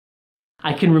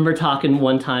I can remember talking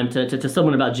one time to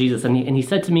someone about Jesus, and he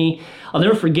said to me, I'll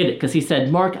never forget it, because he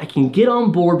said, Mark, I can get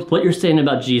on board with what you're saying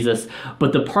about Jesus,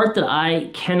 but the part that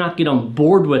I cannot get on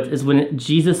board with is when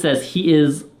Jesus says he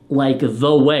is like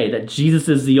the way, that Jesus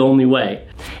is the only way.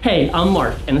 Hey, I'm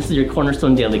Mark, and this is your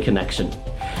Cornerstone Daily Connection.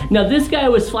 Now, this guy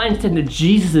was fine saying that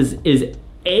Jesus is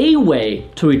a way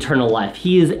to eternal life.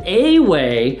 He is a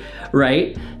way,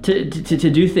 right, to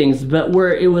do things, but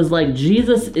where it was like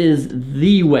Jesus is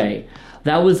the way.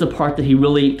 That was the part that he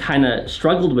really kind of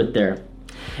struggled with there.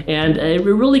 And it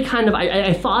really kind of,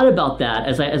 I thought about that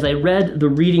as I read the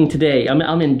reading today.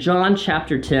 I'm in John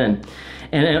chapter 10.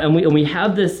 And we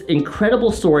have this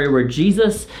incredible story where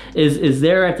Jesus is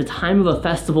there at the time of a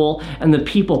festival, and the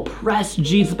people press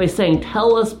Jesus by saying,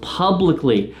 tell us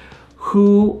publicly,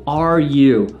 who are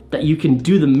you? That you can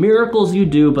do the miracles you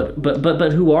do,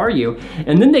 but who are you?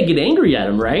 And then they get angry at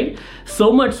him, right?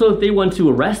 So much so that they want to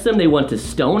arrest him, they want to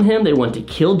stone him, they want to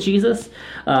kill Jesus.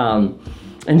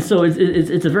 And so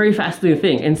it's a very fascinating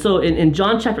thing. And so in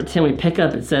John chapter 10, we pick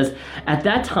up, it says, at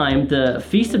that time, the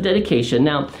Feast of Dedication.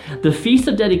 Now, the Feast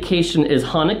of Dedication is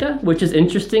Hanukkah, which is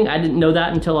interesting. I didn't know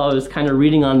that until I was kind of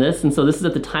reading on this. And so this is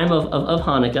at the time of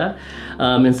Hanukkah.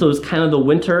 And so it's kind of the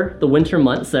winter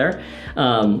months there.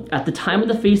 At the time of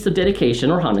the Feast of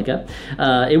Dedication, or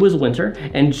Hanukkah, it was winter,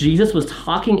 and Jesus was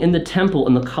talking in the temple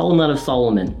in the Colonnade of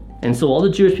Solomon. And so all the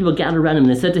Jewish people gathered around him,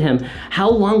 and they said to him, how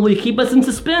long will you keep us in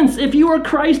suspense? If you are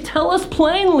Christ, tell us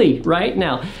plainly. Right?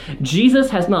 Now,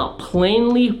 Jesus has not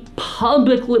plainly,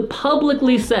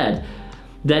 publicly said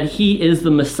that he is the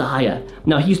Messiah.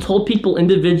 Now, he's told people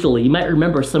individually. You might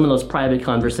remember some of those private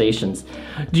conversations.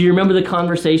 Do you remember the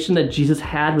conversation that Jesus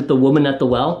had with the woman at the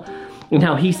well? And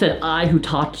how he said, I who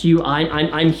talked to you,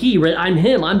 I'm he, right? I'm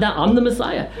him, I'm the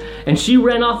Messiah. And she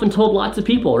ran off and told lots of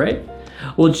people, right?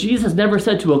 Well, Jesus never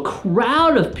said to a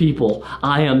crowd of people,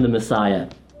 I am the Messiah.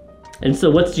 And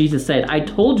so what's Jesus saying? I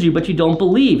told you, but you don't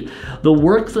believe. The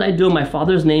works that I do in my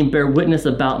Father's name bear witness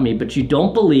about me, but you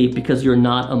don't believe because you're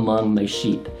not among my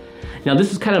sheep. Now,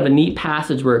 this is kind of a neat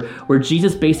passage where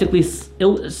Jesus basically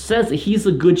says that he's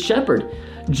a good shepherd.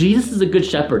 Jesus is a good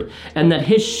shepherd, and that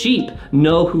his sheep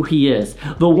know who he is.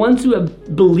 The ones who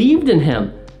have believed in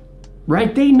him,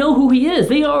 right? They know who he is.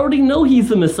 They already know he's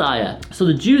the Messiah. So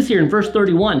the Jews here in verse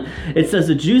 31, it says,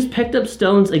 the Jews picked up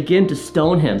stones again to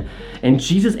stone him. And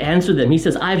Jesus answered them. He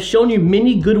says, I have shown you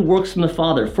many good works from the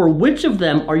Father. For which of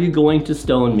them are you going to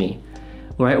stone me?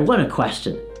 Right? What a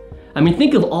question. I mean,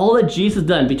 think of all that Jesus has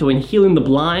done between healing the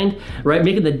blind, right?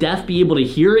 Making the deaf be able to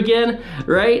hear again,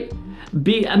 right?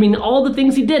 All the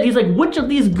things he did. He's like, which of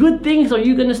these good things are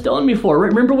you going to stone me for? Right?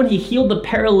 Remember when he healed the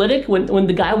paralytic, when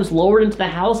the guy was lowered into the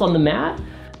house on the mat?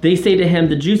 They say to him,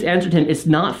 the Jews answered him, it's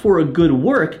not for a good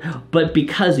work, but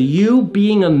because you,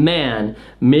 being a man,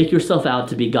 make yourself out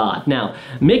to be God. Now,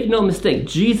 make no mistake,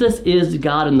 Jesus is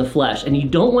God in the flesh, and you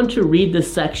don't want to read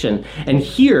this section and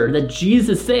hear that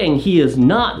Jesus is saying he is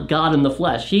not God in the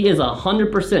flesh. He is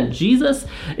 100%. Jesus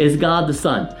is God the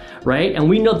Son, right? And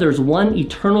we know there's one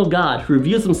eternal God who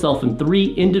reveals himself in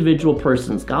three individual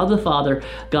persons, God the Father,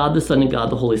 God the Son, and God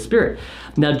the Holy Spirit.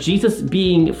 Now, Jesus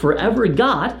being forever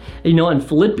God, in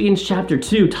Philippians chapter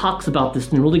 2 talks about this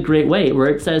in a really great way, where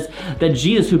it says that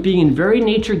Jesus, who being in very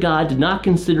nature God, did not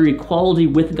consider equality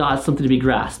with God something to be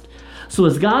grasped. So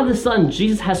as God the Son,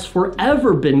 Jesus has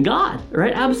forever been God,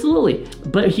 right? Absolutely.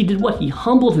 But he did what? He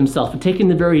humbled himself and taking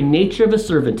the very nature of a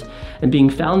servant and being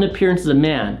found in appearance as a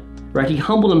man, right? He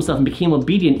humbled himself and became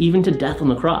obedient even to death on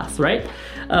the cross, right?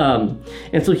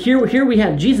 And so here we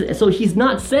have Jesus. So he's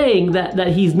not saying that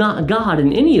he's not God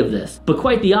in any of this, but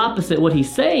quite the opposite. What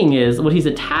he's saying is, what he's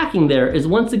attacking there is,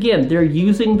 once again, they're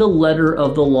using the letter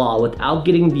of the law without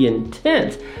getting the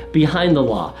intent behind the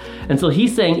law. And so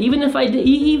he's saying, even if I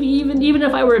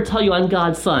were to tell you I'm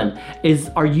God's son,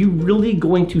 are you really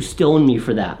going to stone me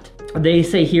for that? They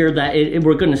say here that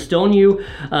we're going to stone you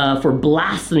for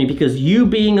blasphemy because you,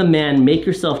 being a man, make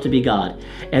yourself to be God.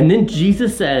 And then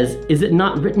Jesus says, is it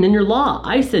not written in your law?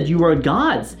 I said you are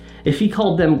gods. If he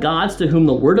called them gods to whom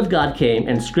the word of God came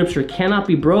and scripture cannot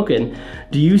be broken,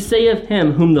 do you say of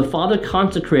him whom the Father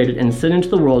consecrated and sent into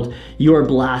the world, you are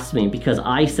blaspheming because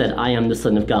I said I am the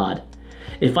Son of God?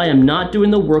 If I am not doing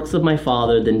the works of my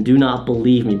Father, then do not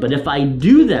believe me. But if I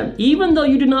do them, even though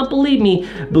you do not believe me,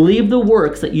 believe the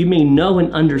works that you may know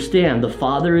and understand the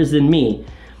Father is in me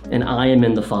and I am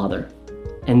in the Father.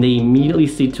 And they immediately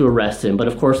seek to arrest him. But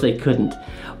of course they couldn't,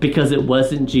 because it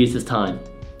wasn't Jesus' time.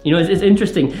 It's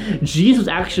interesting. Jesus was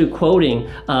actually quoting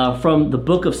from the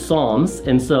book of Psalms.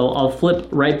 And so I'll flip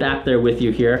right back there with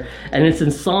you here. And it's in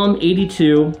Psalm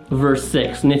 82, verse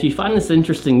 6. And if you find this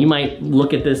interesting, you might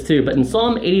look at this too. But in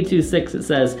Psalm 82, 6, it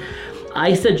says,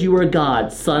 I said you are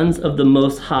God, sons of the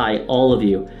Most High, all of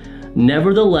you.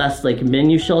 Nevertheless, like men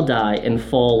you shall die and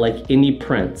fall like any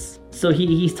prince. So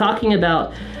he's talking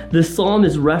about, this psalm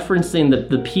is referencing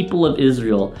the people of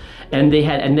Israel, and they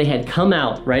had come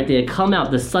out, right? They had come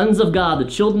out, the sons of God, the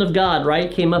children of God,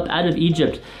 right? Came up out of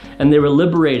Egypt, and they were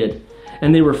liberated,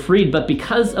 and they were freed. But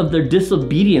because of their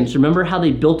disobedience, remember how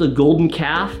they built a golden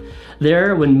calf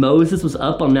there when Moses was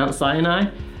up on Mount Sinai?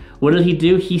 What did he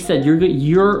do? He said,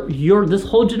 you're this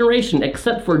whole generation,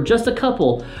 except for just a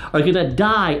couple, are gonna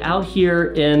die out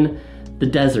here in the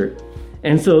desert.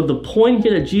 And so the point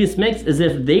here that Jesus makes is,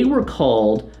 if they were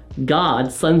called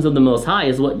God, sons of the Most High,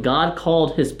 is what God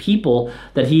called his people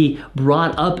that he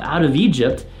brought up out of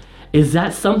Egypt, is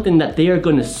that something that they are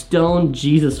going to stone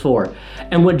Jesus for?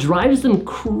 And what drives them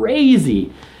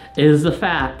crazy is the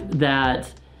fact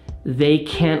that they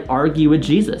can't argue with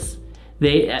Jesus.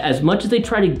 They, as much as they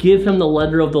try to give him the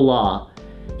letter of the law,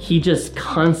 he just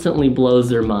constantly blows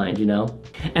their mind, you know?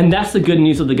 And that's the good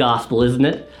news of the gospel, isn't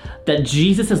it? That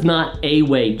Jesus is not a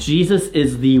way. Jesus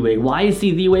is the way. Why is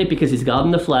he the way? Because he's God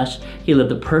in the flesh. He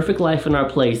lived a perfect life in our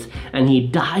place, and he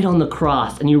died on the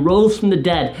cross, and he rose from the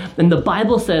dead. And the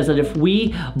Bible says that if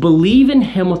we believe in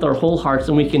him with our whole hearts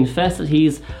and we confess that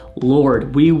he's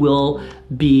Lord, we will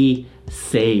be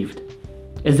saved.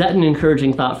 Is that an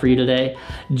encouraging thought for you today?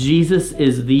 Jesus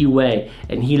is the way,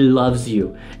 and he loves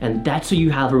you, and that's who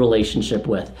you have a relationship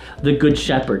with. The Good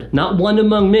Shepherd. Not one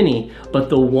among many, but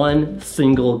the one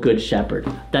single Good Shepherd.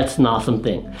 That's an awesome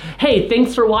thing. Hey,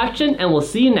 thanks for watching, and we'll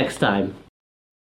see you next time.